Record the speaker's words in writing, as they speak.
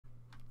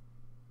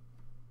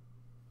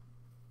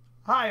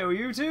Hi,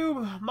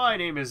 YouTube! My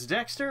name is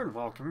Dexter, and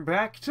welcome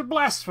back to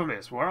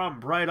Blasphemous, where I'm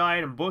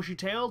bright-eyed and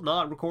bushy-tailed,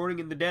 not recording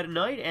in the dead of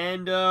night,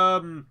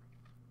 and,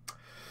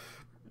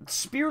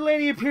 Spear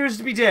Lady appears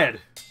to be dead.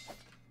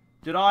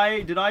 Did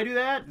I do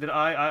that?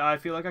 I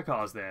feel like I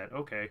caused that.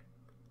 Okay.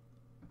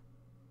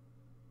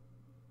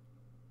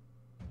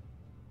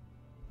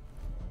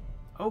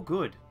 Oh,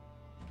 good.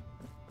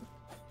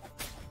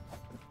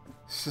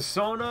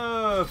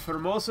 Sasona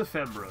Formosa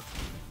Fembra.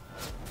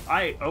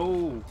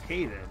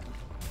 Okay then.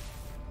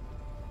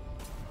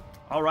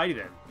 Alrighty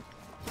then.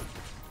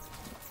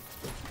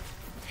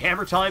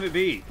 Hammer time it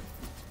be.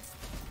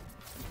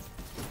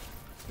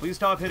 Please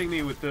stop hitting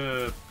me with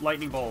the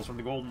lightning balls from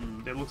the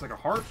golden... It looks like a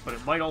heart, but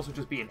it might also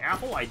just be an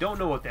apple. I don't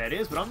know what that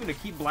is, but I'm gonna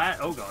keep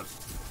oh god.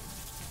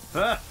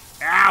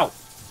 Ow!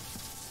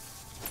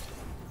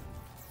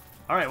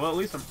 Alright, well at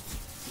least I'm...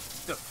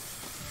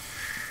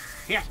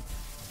 Yeah.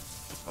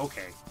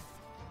 Okay.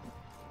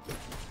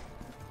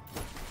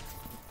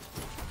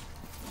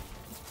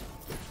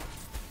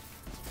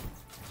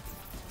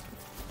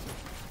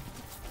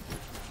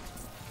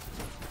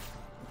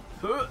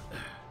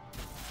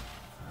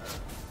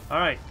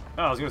 Alright.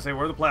 Oh, I was gonna say,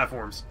 where are the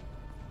platforms?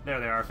 There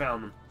they are, I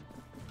found them.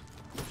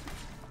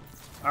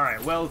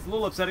 Alright, well, it's a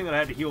little upsetting that I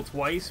had to heal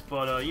twice,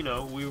 but, you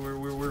know,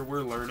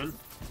 we're learning.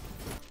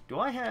 Do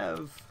I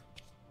have...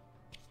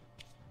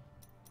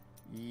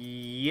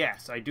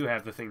 Yes, I do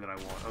have the thing that I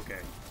want. Okay.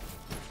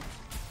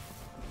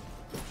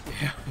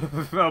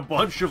 A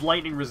bunch of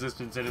lightning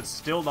resistance, and it's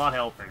still not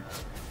helping.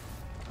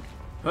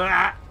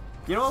 Ah!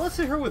 You know what, let's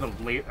hit her with a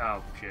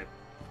oh, shit.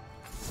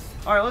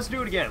 Alright, let's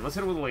do it again. Let's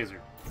hit her with a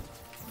laser.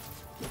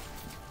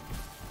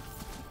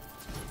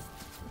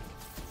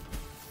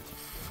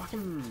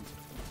 Fucking...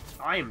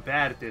 I am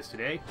bad at this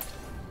today.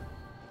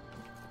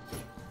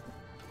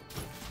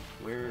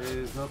 Where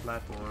is the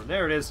platform?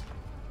 There it is.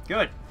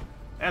 Good.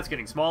 That's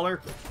getting smaller.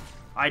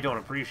 I don't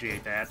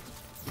appreciate that.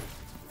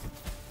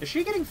 Is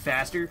she getting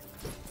faster?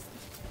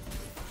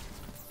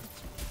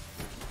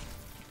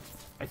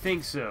 I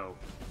think so.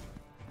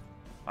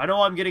 I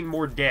know I'm getting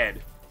more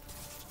dead.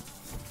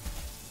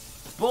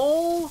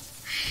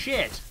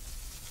 Bullshit!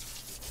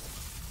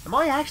 Am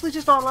I actually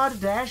just not allowed to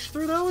dash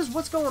through those?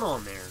 What's going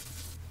on there?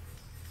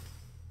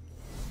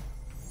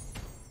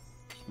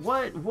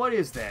 What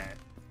is that?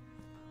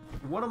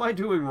 What am I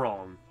doing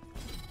wrong?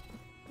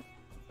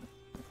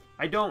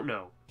 I don't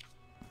know.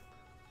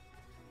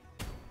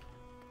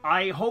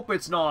 I hope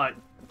it's not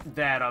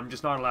that I'm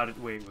just not allowed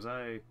to... Wait, was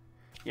I...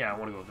 Yeah, I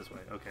want to go this way.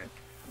 Okay.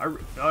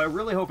 I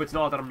really hope it's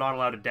not that I'm not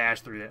allowed to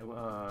dash through that...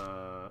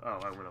 Oh,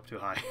 I went up too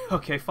high.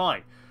 Okay,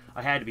 fine.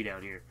 I had to be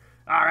down here.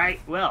 Alright,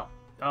 well.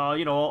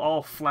 You know,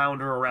 I'll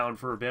flounder around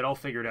for a bit. I'll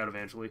figure it out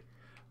eventually.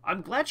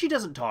 I'm glad she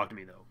doesn't talk to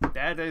me, though.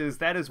 That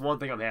is one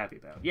thing I'm happy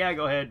about. Yeah,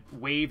 go ahead.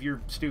 Wave your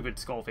stupid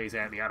skull face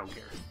at me. I don't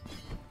care.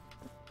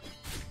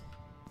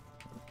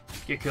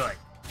 Get cut.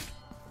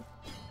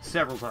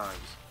 Several times.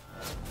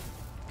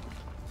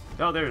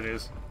 Oh, there it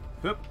is.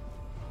 Whoop.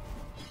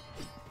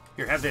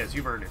 Here, have this.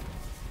 You've earned it.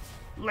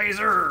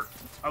 Laser!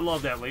 I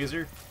love that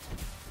laser.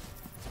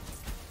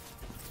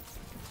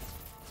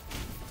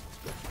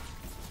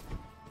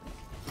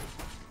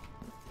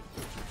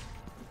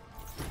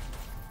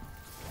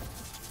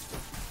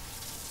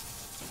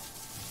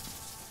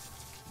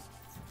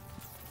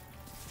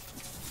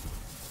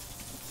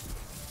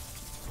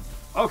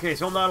 Okay,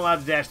 so I'm not allowed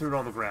to dash through it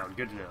on the ground.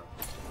 Good to know.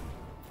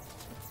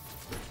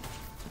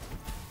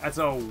 That's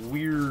a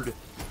weird...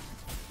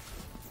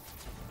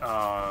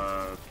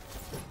 a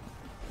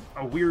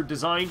weird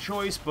design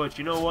choice, but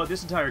you know what?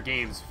 This entire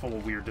game's full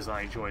of weird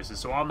design choices,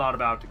 so I'm not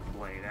about to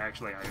complain.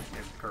 Actually, I am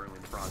currently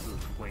in the process of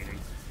complaining.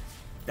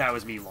 That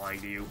was me lying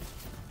to you.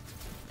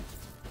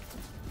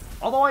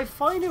 Although I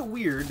find it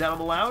weird that I'm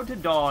allowed to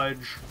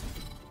dodge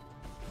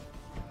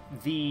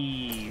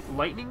the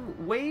lightning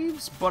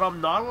waves, but I'm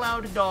not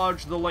allowed to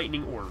dodge the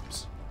lightning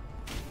orbs.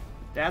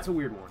 That's a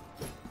weird one.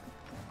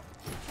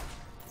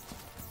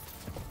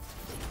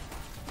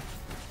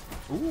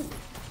 Ooh.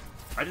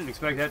 I didn't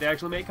expect that to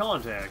actually make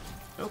contact.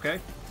 Okay.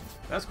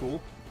 That's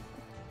cool.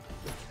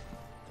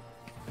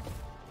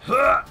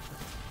 Huh!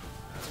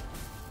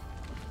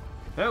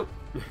 Oh.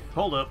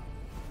 Hold up.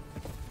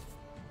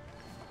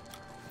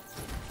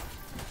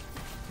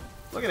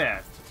 Look at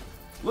that.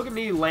 Look at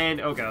me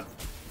land... Oh, God.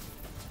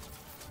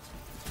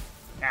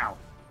 Ow.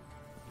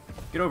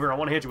 Get over here. I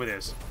want to hit you with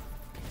this.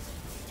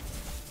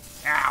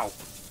 Ow.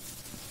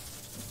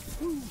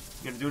 You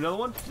gonna do another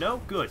one? No?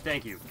 Good.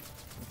 Thank you.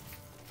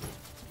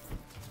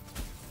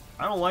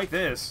 I don't like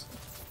this.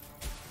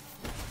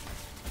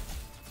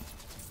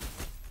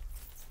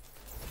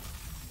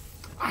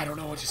 I don't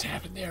know what just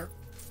happened there.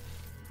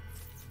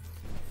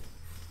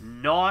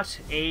 Not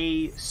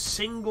a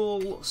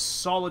single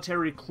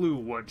solitary clue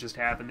what just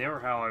happened there, or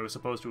how I was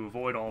supposed to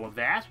avoid all of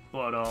that,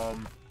 but,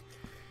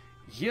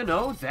 you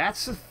know,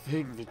 that's a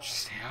thing that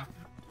just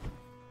happened.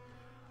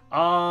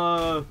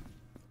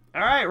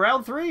 Alright,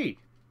 round 3.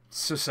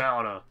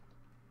 Susana.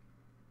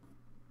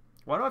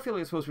 Why do I feel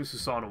like it's supposed to be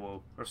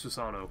Susanoo? Or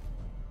Susano?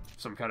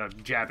 Some kind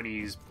of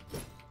Japanese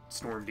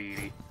storm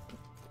deity.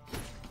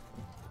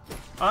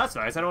 Oh, that's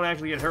nice. I don't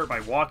actually get hurt by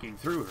walking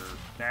through her.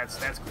 That's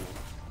cool.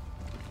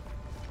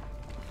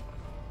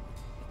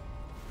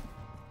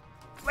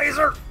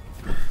 Laser!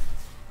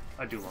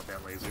 I do love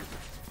that laser.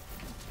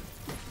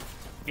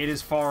 It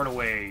is far and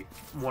away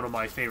one of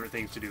my favorite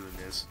things to do in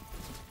this.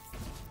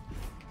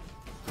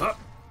 Hup!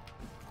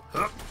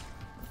 Hup!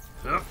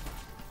 Hup!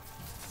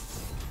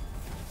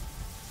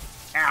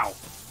 Ow!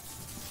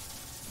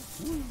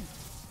 Woo.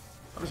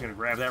 I'm just gonna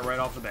grab that right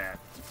off the bat.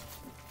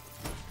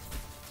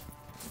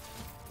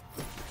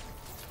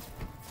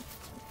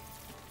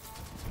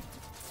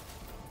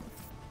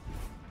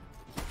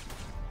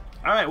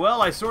 Alright,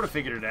 well, I sort of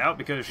figured it out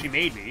because she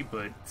made me,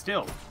 but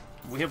still,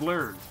 we have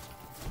learned.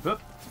 Hup.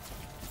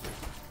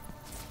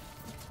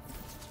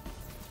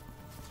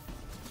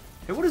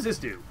 Hey, what does this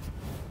do?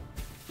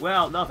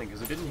 Well, nothing,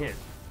 because it didn't hit.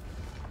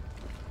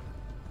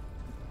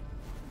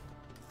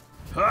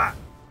 Ha!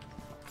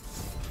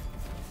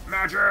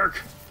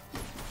 Magic!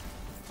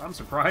 I'm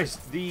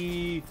surprised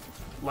the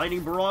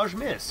lightning barrage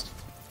missed.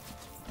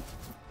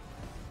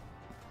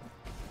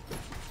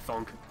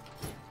 Thunk.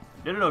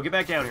 No, get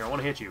back down here. I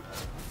want to hit you.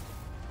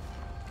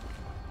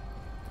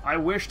 I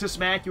wish to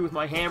smack you with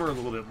my hammer a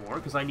little bit more,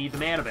 because I need the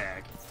mana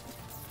back.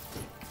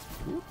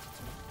 Whoop.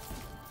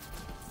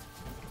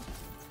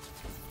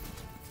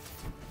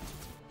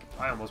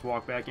 I almost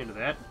walked back into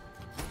that.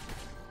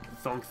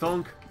 Thunk,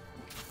 thunk.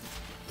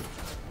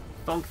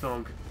 Thunk,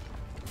 thunk.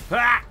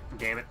 Ha!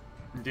 Damn it.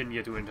 Didn't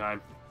get to it in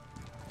time.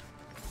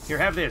 Here,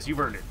 have this. You've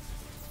earned it.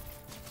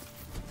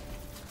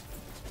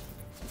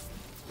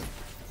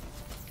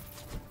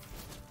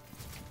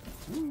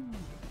 Woo.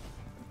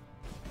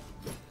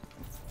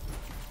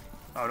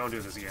 Oh, don't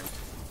do this again.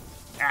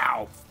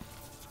 Ow!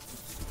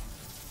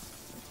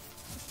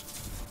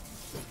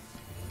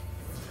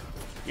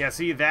 Yeah,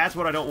 see, that's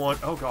what I don't want.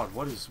 Oh god,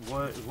 what?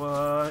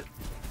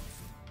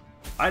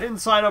 I didn't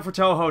sign up for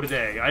Toho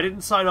today. I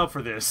didn't sign up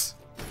for this.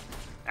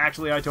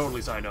 Actually, I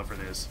totally signed up for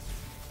this.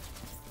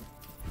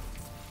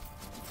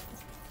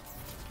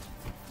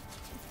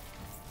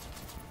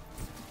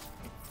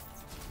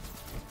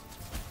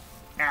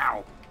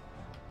 Ow.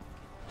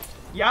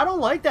 Yeah, I don't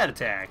like that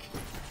attack.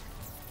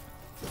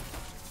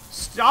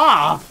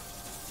 Stop!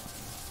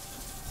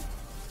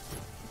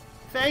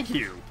 Thank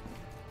you.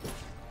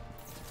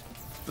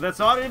 But that's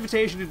not an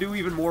invitation to do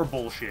even more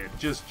bullshit.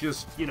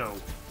 Just, you know...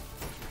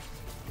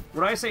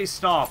 When I say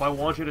stop, I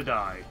want you to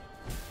die.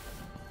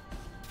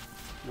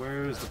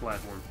 Where's the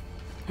platform?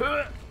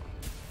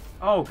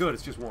 Oh, good,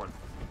 it's just one.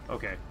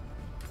 Okay.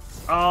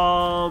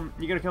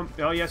 You gonna come...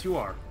 Oh, yes, you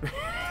are.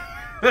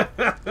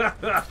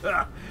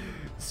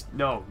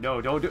 No,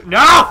 don't do...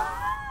 No!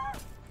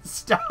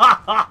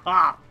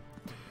 Stop!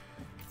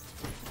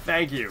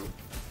 Thank you.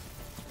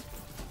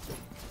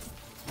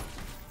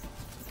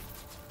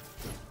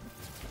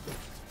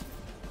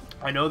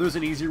 I know there's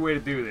an easier way to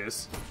do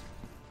this,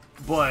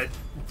 but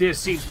this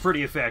seems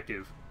pretty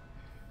effective.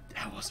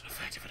 That wasn't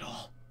effective at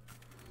all.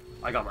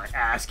 I got my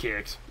ass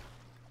kicked.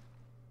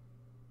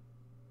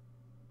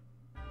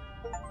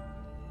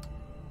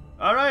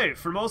 Alright,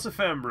 Formosa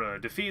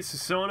Fembra defeats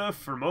Sisona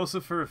Formosa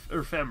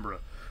Fembra.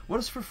 What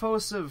does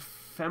Formosa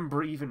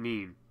Fembra even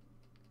mean?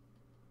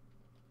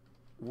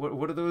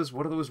 What do those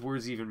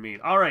words even mean?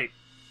 Alright,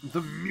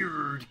 the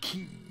mirrored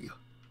key.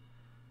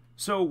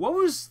 So, what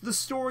was the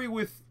story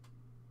with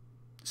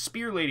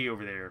Spear Lady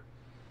over there?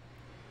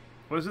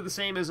 Was it the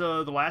same as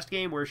the last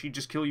game where she'd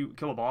just kill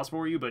a boss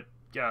for you, but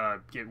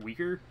get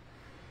weaker?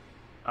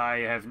 I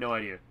have no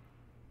idea.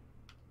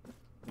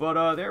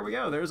 But there we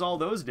go. There's all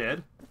those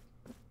dead.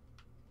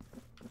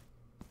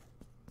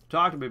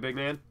 Talk to me, big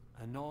man.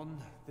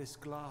 Anon this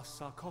glass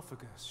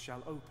sarcophagus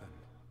shall open,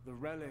 the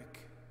relic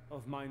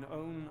of mine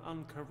own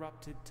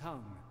uncorrupted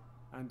tongue,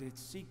 and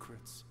its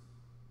secrets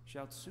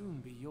shall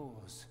soon be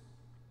yours.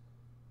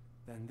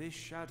 Then this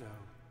shadow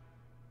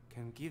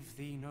can give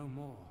thee no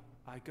more.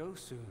 I go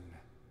soon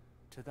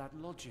to that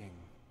lodging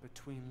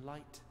between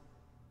light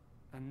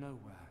and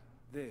nowhere.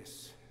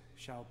 This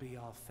shall be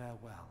our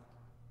farewell.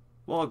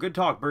 Well, good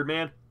talk,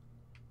 Birdman.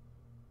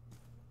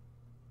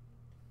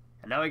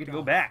 And now I get to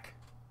go back.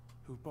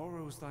 Who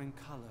borrows thine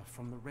color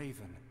from the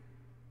raven,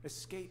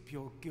 escape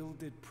your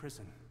gilded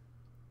prison.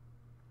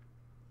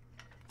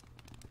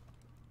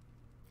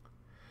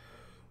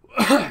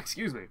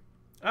 Excuse me.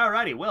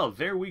 Alrighty, well,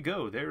 there we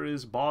go. There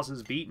is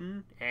bosses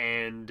beaten,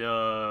 and,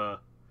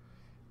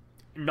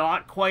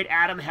 not quite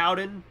Adam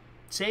Howden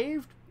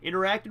saved,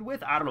 interacted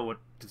with. I don't know what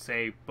to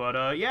say,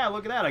 but, yeah,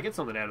 look at that. I get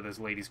something out of this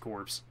lady's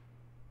corpse.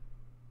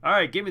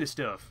 Alright, give me the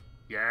stuff.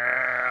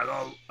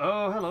 Yeah,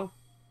 oh, hello.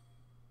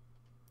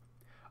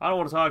 I don't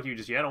want to talk to you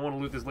just yet. I want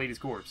to loot this lady's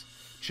corpse.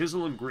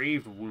 Chisel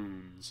engraved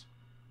wounds.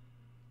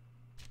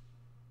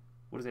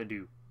 What does that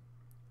do?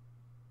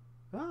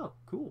 Oh,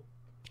 cool.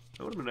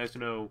 That would have been nice to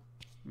know,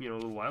 you know, a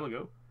little while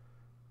ago.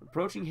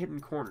 Approaching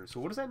hidden corners. So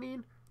what does that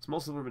mean?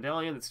 Small silver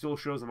medallion that still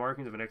shows the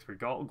markings of an expert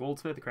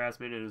goldsmith, the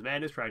craftsman, and his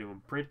madness tried to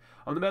imprint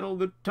on the metal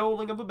the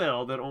tolling of a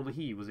bell that only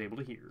he was able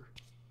to hear.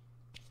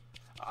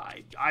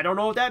 I don't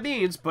know what that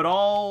means, but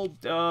I'll,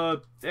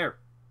 there.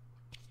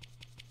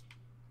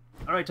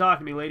 Alright, talk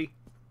to me, lady.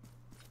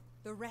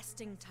 The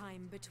resting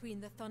time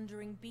between the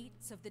thundering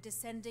beats of the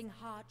descending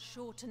heart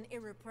shorten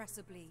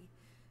irrepressibly,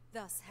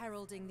 thus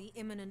heralding the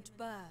imminent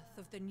birth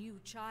of the new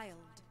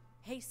child.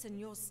 Hasten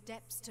your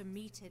steps to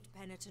meet it,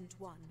 penitent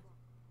one.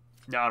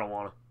 No, I don't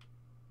want to.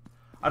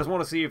 I just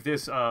want to see if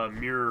this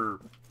mirror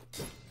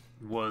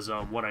was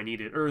what I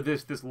needed, or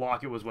this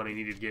locket was what I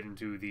needed to get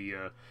into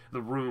the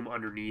room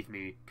underneath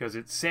me, because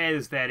it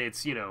says that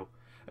it's, you know,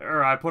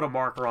 or I put a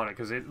marker on it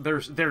because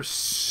there's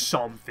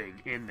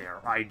something in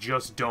there. I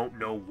just don't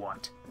know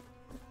what,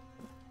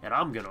 and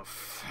I'm gonna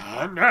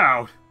find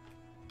out.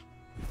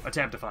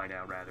 Attempt to find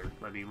out, rather.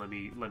 Let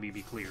me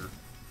be clear.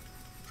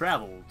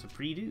 Travel to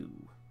Predu.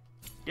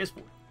 This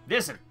way.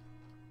 Listen.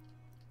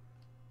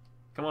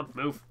 Come on,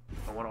 move.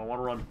 I want to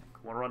run.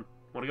 I want to run.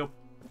 Want to go.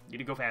 Need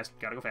to go fast.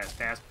 Gotta go fast.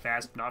 Fast,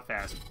 fast, not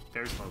fast.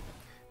 Very slow.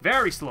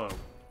 Very slow.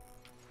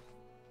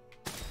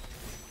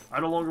 I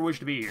no longer wish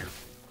to be here.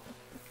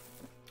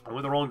 I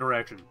went the wrong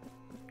direction.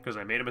 Because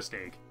I made a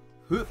mistake.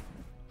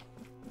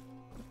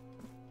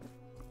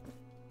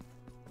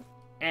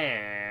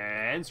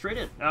 And straight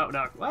in. Oh,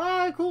 no.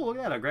 Ah, cool. Look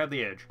at that. I grabbed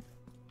the edge.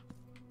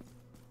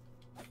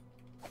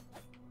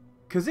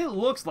 Because it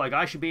looks like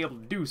I should be able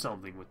to do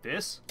something with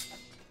this.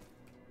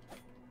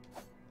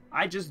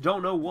 I just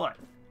don't know what.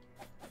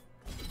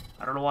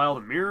 I don't know why all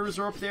the mirrors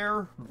are up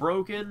there,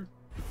 broken.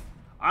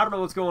 I don't know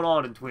what's going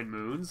on in Twin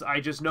Moons. I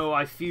just know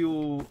I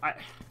feel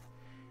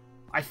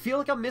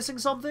like I'm missing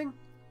something.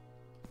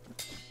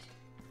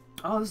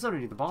 Oh, this is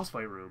underneath the boss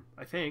fight room,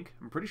 I think.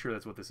 I'm pretty sure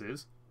that's what this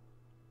is.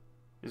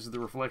 This is the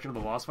reflection of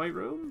the boss fight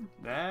room?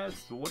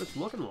 That's what it's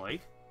looking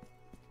like.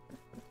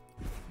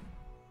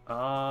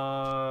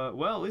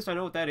 Well, at least I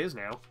know what that is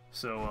now.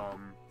 So,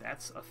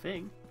 that's a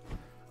thing.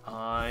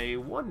 I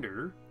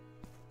wonder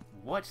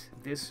what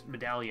this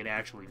medallion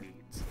actually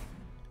means.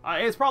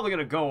 It's probably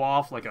gonna go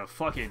off like a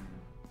fucking...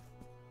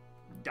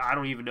 I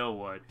don't even know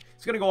what.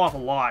 It's gonna go off a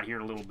lot here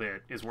in a little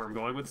bit, is where I'm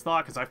going with this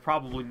thought, because I've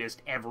probably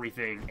missed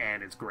everything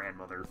and its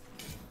grandmother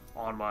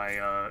on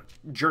my,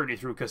 journey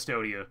through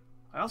Custodia.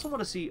 I also want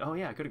to see... Oh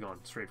yeah, I could have gone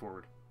straight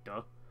forward.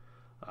 Duh.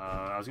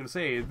 I was gonna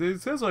say,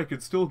 it says I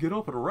could still get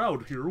up and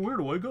around here. Where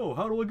do I go?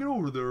 How do I get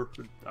over there?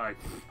 I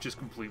just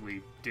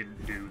completely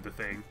didn't do the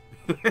thing.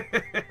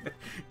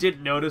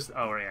 Didn't notice...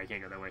 Oh, right, I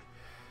can't go that way.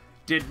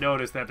 Didn't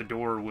notice that the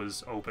door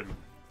was open.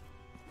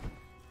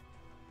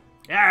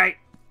 Alright.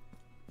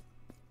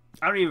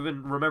 I don't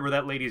even remember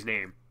that lady's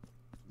name.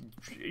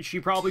 She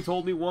probably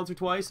told me once or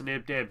twice, and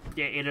it in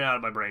and out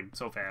of my brain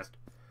so fast.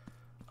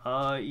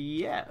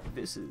 Yeah,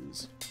 this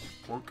is...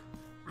 Plunk.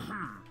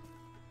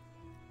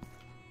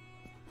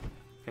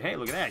 Hey,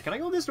 look at that. Can I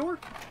go in this door?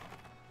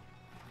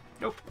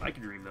 Nope, I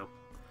can dream, though.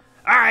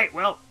 Alright,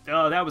 well,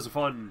 that was a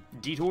fun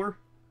detour.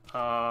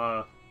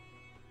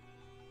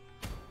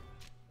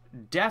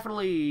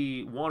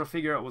 Definitely want to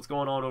figure out what's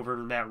going on over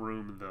in that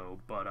room, though,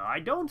 but I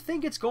don't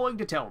think it's going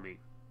to tell me.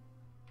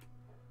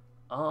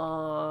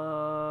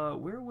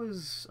 Where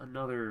was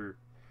another...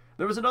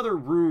 There was another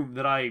room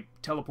that I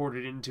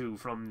teleported into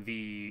from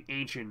the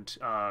ancient,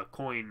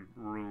 coin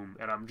room,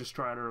 and I'm just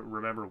trying to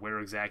remember where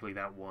exactly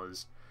that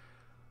was.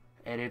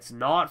 And it's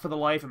not for the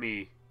life of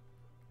me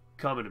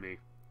coming to me.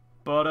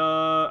 But,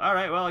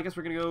 alright, well, I guess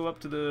we're gonna go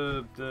up to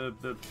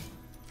the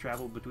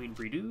travel between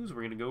Predus.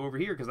 We're gonna go over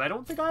here, because I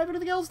don't think I have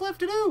anything else left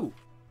to do.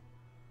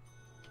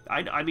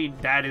 I mean,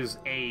 that is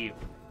a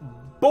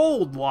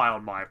bold lie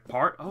on my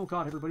part. Oh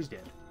god, everybody's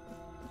dead.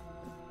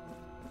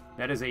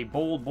 That is a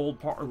bold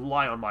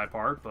lie on my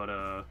part, but,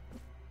 I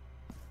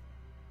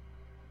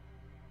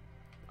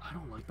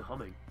don't like the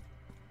humming.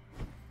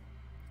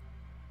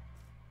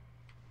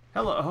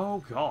 Hello,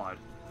 oh god.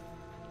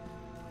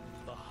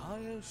 The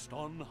highest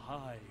on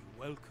high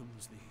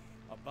welcomes thee.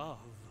 Above,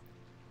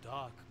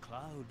 dark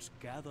clouds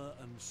gather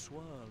and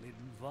swirl in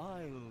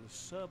vile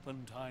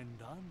serpentine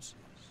dances.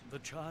 The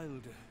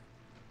child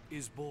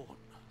is born.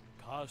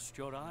 Cast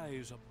your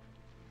eyes up.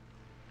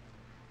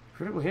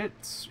 Critical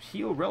hits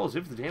heal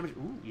relative to the damage.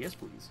 Ooh, yes,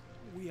 please.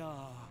 We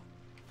are...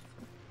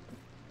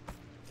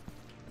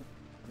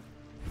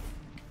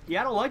 Yeah,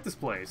 I don't like this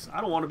place.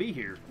 I don't want to be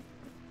here.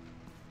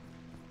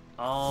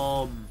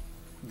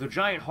 The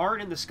giant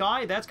heart in the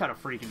sky, that's kind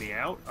of freaking me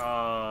out.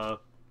 I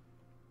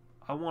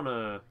want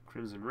a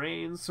Crimson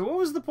Rains. So what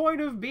was the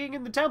point of being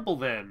in the temple,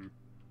 then?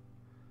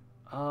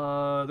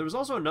 There was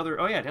also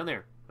another... Oh, yeah, down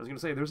there. I was going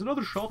to say, there's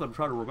another shop I'm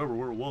trying to remember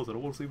where it was. I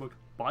don't want to see if I can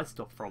buy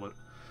stuff from it.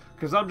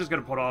 Because I'm just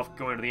going to put off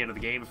going to the end of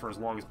the game for as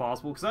long as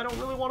possible, because I don't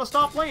really want to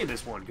stop playing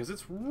this one, because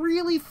it's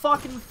really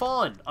fucking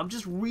fun. I'm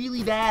just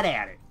really bad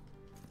at it.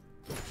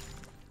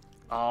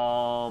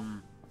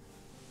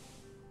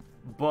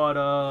 But,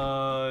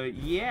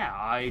 yeah,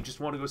 I just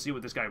want to go see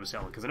what this guy was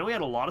selling, because I know he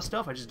had a lot of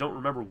stuff, I just don't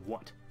remember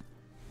what.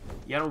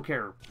 Yeah, I don't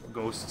care.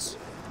 Ghosts.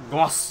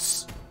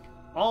 Ghosts!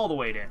 All the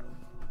way down.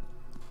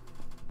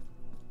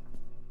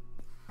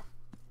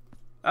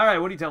 Alright,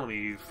 what are you telling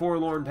me?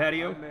 Forlorn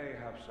patio? I may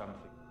have something.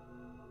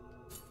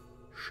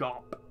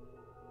 Shop.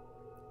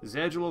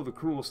 Zedgel of the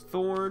Cruelest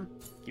Thorn.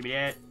 Give me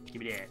that.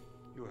 Give me that.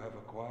 You have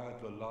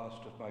acquired the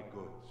last of my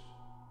goods.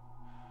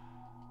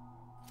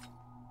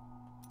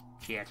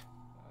 Shit.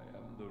 I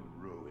am the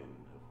ruin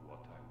of what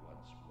I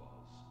once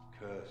was,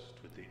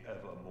 cursed with the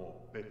ever more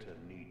bitter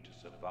need to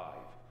survive.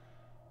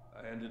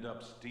 I ended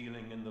up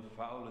stealing in the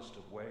foulest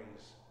of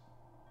ways.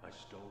 I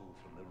stole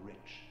from the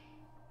rich.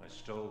 I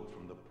stole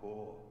from the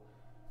poor.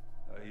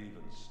 I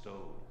even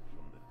stole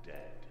from the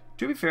dead.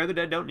 To be fair, the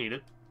dead don't need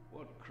it.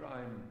 What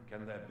crime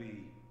can there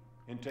be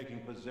in taking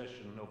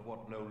possession of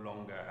what no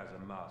longer has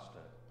a master?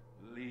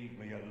 Leave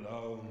me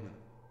alone.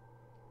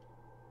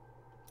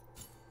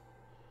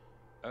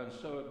 And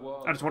so it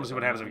was. I just want to see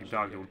what happens if you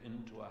talk to him.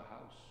 Into a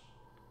house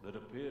that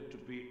appeared to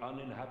be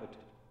uninhabited.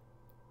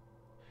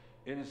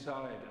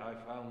 Inside, I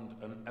found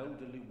an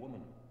elderly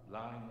woman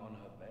lying on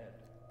her bed.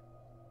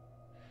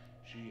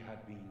 She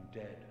had been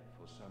dead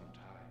for some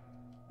time.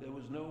 There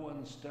was no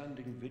one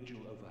standing vigil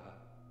over her.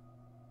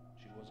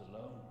 She was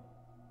alone.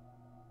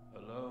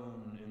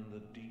 Alone in the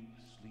deep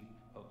sleep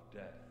of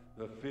death.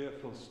 The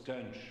fearful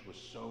stench was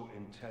so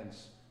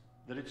intense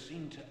that it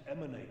seemed to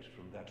emanate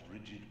from that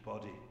rigid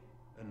body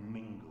and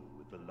mingle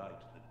with the light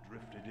that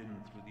drifted in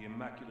through the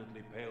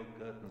immaculately pale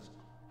curtains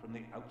from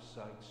the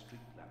outside street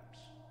lamps,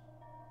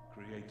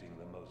 creating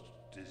the most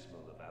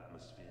dismal of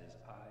atmospheres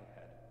I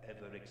had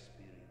ever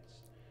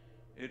experienced.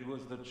 It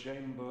was the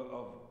chamber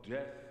of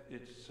death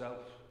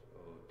itself.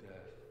 Oh,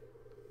 death,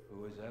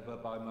 who is ever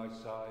by my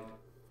side.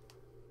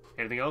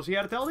 Anything else you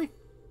had to tell me?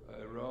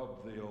 I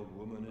robbed the old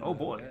woman in Oh her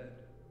boy. bed.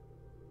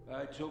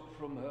 I took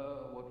from her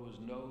what was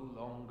no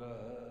longer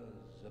hers,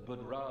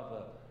 but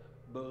rather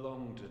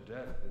belonged to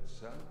death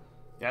itself.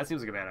 Yeah, that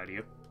seems like a bad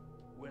idea.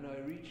 When I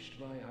reached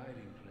my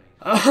hiding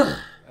place,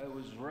 I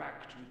was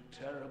racked with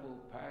terrible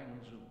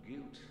pangs of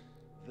guilt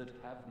that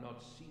have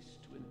not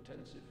ceased to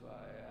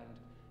intensify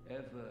and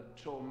ever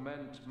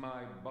torment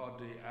my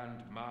body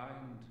and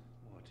mind.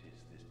 What is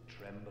this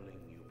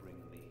trembling you bring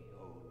me,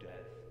 O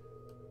death?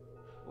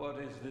 What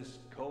is this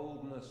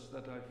coldness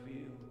that I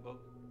feel? Oh,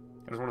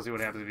 I just want to see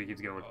what happens if he keeps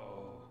going.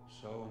 oh,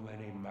 so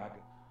many maggots.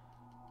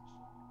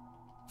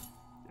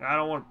 I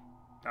don't want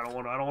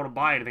to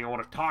buy anything. I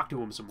want to talk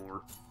to him some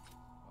more.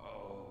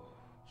 Oh,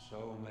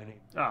 so many.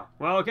 Oh,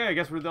 well, okay, I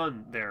guess we're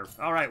done there.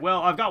 Alright,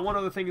 well, I've got one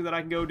other thing that I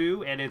can go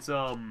do, and it's,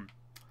 off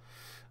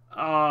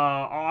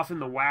in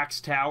the Wax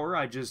Tower.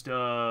 I just,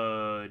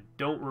 don't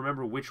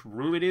remember which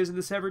room it is in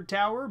the Severed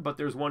Tower, but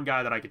there's one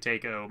guy that I could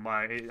take, I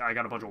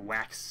got a bunch of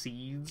wax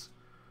seeds.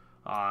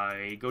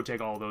 I go take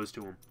all those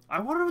to him. I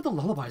wonder what the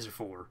lullabies are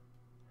for.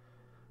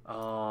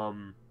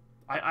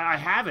 I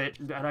have it,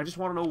 and I just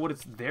want to know what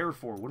it's there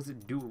for. What does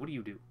it do? What do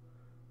you do?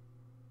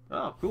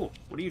 Oh, cool.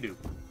 What do you do?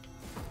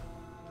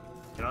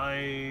 Can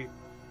I...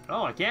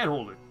 Oh, I can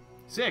hold it.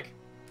 Sick.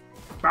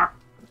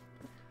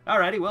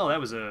 Alrighty, well, that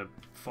was a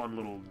fun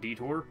little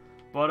detour.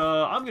 But,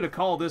 I'm gonna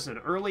call this an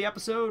early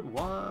episode.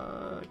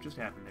 What just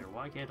happened there?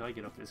 Why can't I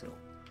get up this hill?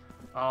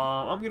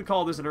 I'm gonna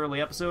call this an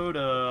early episode.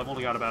 I've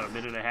only got about a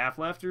minute and a half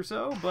left or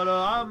so, but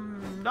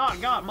I'm not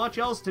got much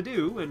else to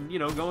do, and, you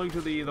know, going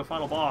to the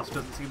final boss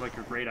doesn't seem like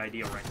a great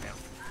idea right now.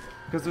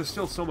 Because there's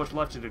still so much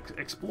left to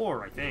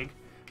explore, I think.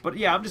 But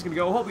yeah, I'm just gonna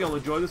go. Hope you all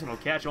enjoy this, and I'll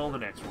catch you all in the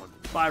next one.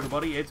 Bye,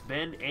 everybody. It's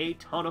been a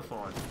ton of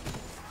fun.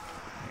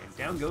 And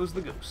down goes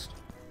the ghost.